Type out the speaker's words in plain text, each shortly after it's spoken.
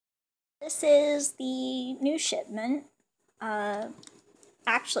This is the new shipment.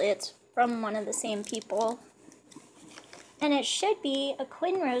 Actually, it's from one of the same people. And it should be a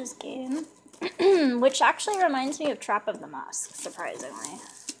Quinrose game, which actually reminds me of Trap of the Musk, surprisingly.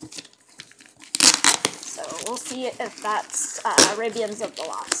 So we'll see if that's Arabians of the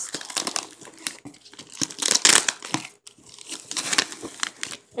Lost.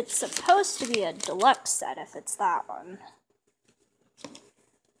 It's supposed to be a deluxe set if it's that one.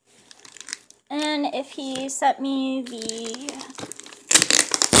 And if he sent me the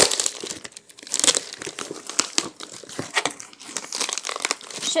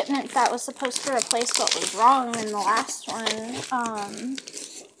shipment that was supposed to replace what was wrong in the last one,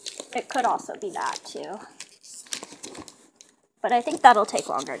 it could also be that too. But I think that'll take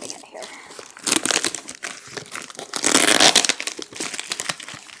longer to get here.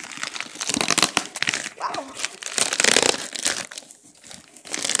 Wow.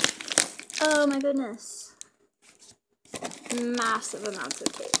 Oh my goodness. Massive amounts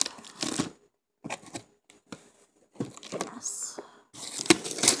of tape. Goodness.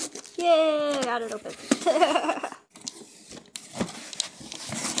 Yay, I got it open.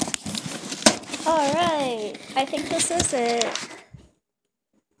 Alright, I think this is it.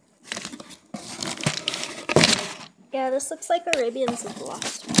 Yeah, this looks like Arabians of the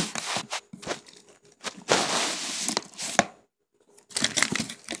Lost.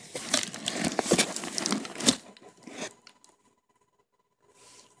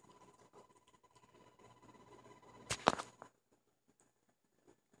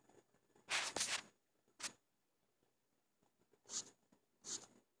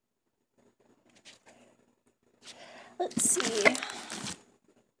 Let's see.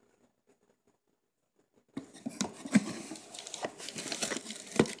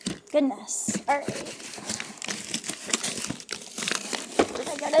 Goodness. Alright. Did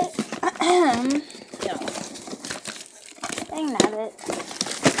I get it? No. Dang nabbit.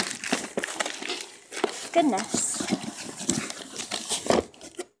 Goodness.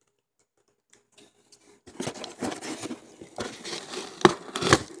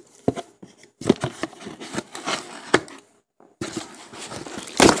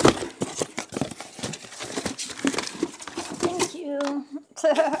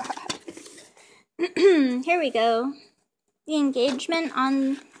 Here we go. The engagement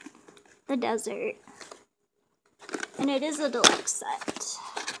on the desert. And it is a deluxe set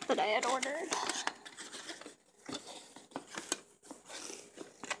that I had ordered.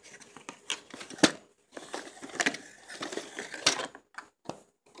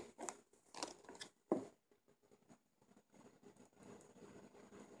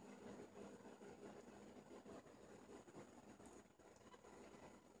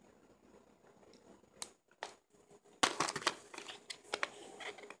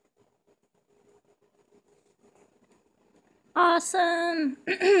 Awesome!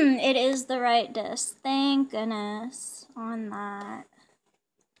 It is the right disc. Thank goodness on that.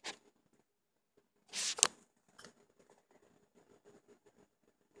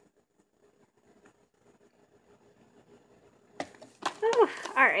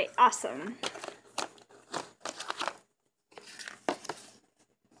 Alright, awesome.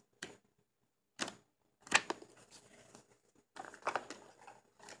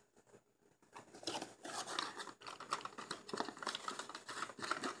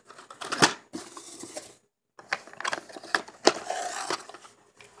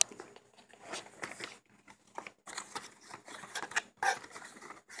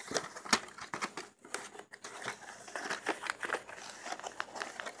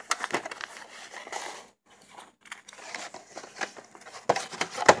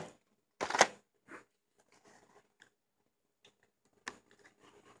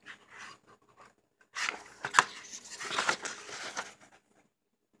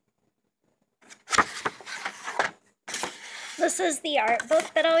 This is the art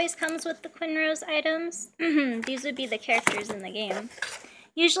book that always comes with the Quinrose items. These would be the characters in the game.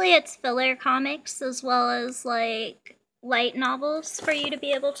 Usually it's filler comics as well as like light novels for you to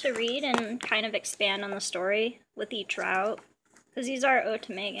be able to read and kind of expand on the story with each route. Because these are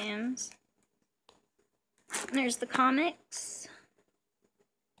Otome games. And there's the comics.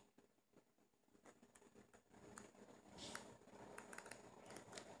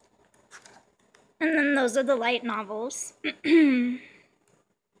 And then those are the light novels. And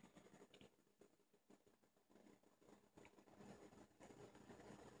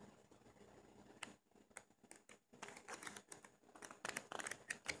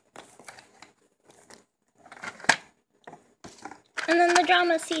then the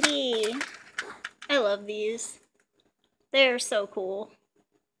drama CD. I love these. They're so cool.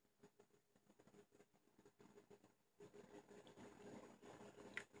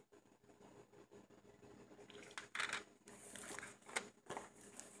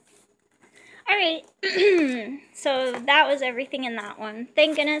 Alright, so that was everything in that one.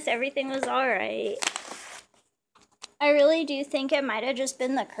 Thank goodness everything was alright. I really do think it might have just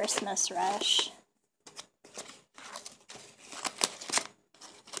been the Christmas rush.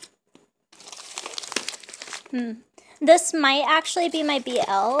 This might actually be my BL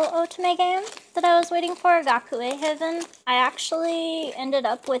Otome game that I was waiting for, Gakuen Heaven. I actually ended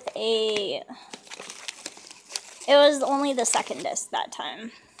up with it was only the second disc that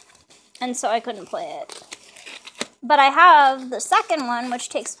time, and so I couldn't play it. But I have the second one, which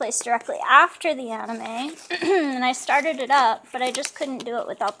takes place directly after the anime, and I started it up, but I just couldn't do it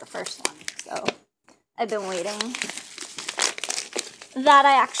without the first one, so I've been waiting. That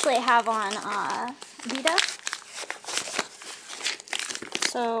I actually have on Vita.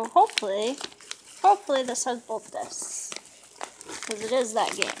 So hopefully this has both discs, because it is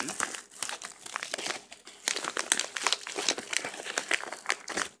that game.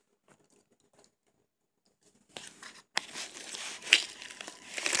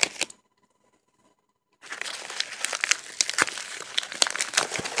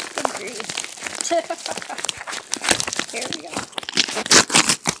 Good grief. Here we go.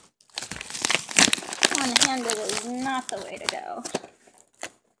 One-handed is not the way to go.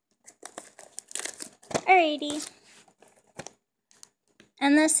 Alrighty.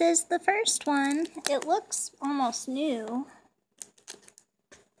 And this is the first one. It looks almost new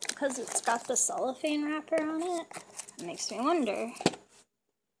because it's got the cellophane wrapper on it. It makes me wonder.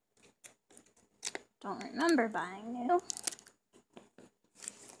 Don't remember buying new.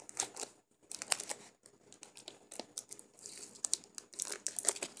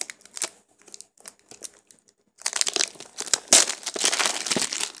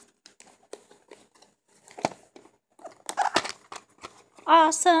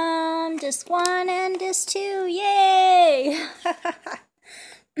 Awesome! Disc 1 and Disc 2, yay!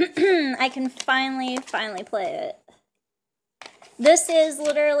 I can finally play it. This is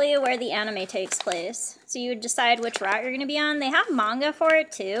literally where the anime takes place. So you decide which route you're going to be on. They have manga for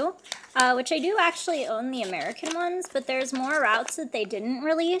it too, which I do actually own the American ones, but there's more routes that they didn't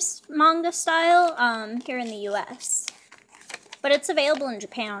release manga style here in the US. But it's available in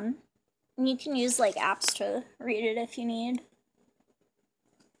Japan. And you can use like apps to read it if you need.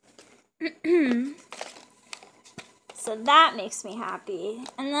 So that makes me happy.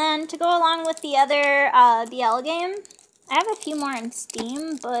 And then to go along with the other BL game, I have a few more on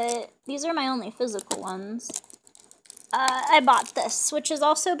Steam, but these are my only physical ones. I bought this, which is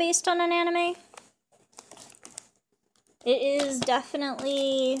also based on an anime. It is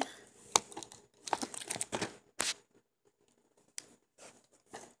definitely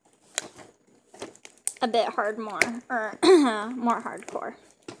a bit more hardcore.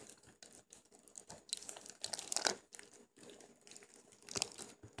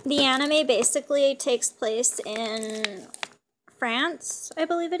 The anime basically takes place in France, I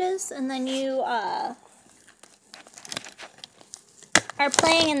believe it is, and then you are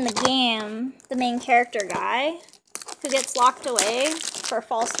playing in the game the main character guy who gets locked away for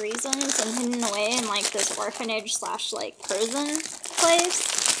false reasons and hidden away in like this orphanage / like prison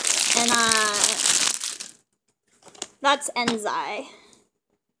place, and that's Enzai.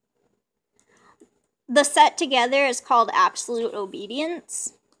 The set together is called Absolute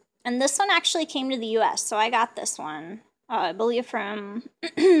Obedience. And this one actually came to the US, so I got this one, I believe from,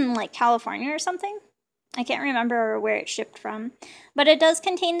 like, California or something. I can't remember where it shipped from. But it does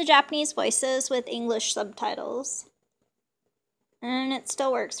contain the Japanese voices with English subtitles. And it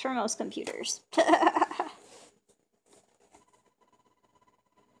still works for most computers.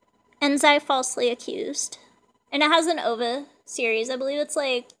 Enzai Falsely Accused. And it has an OVA series. I believe it's,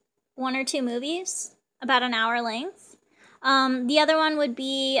 like, 1 or 2 movies, about an hour length. The other one would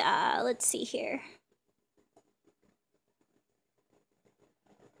be, let's see here.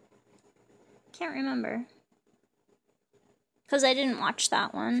 Can't remember. Because I didn't watch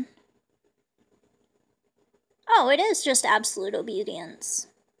that one. Oh, it is just Absolute Obedience.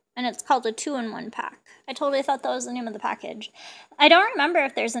 And it's called a 2-in-1 pack. I totally thought that was the name of the package. I don't remember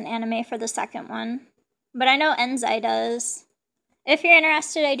if there's an anime for the second one. But I know Enzai does. If you're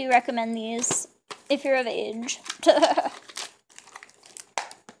interested, I do recommend these. If you're of age.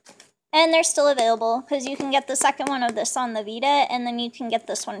 And they're still available, because you can get the second one of this on the Vita, and then you can get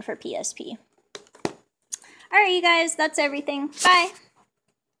this one for PSP. Alright, you guys, that's everything. Bye!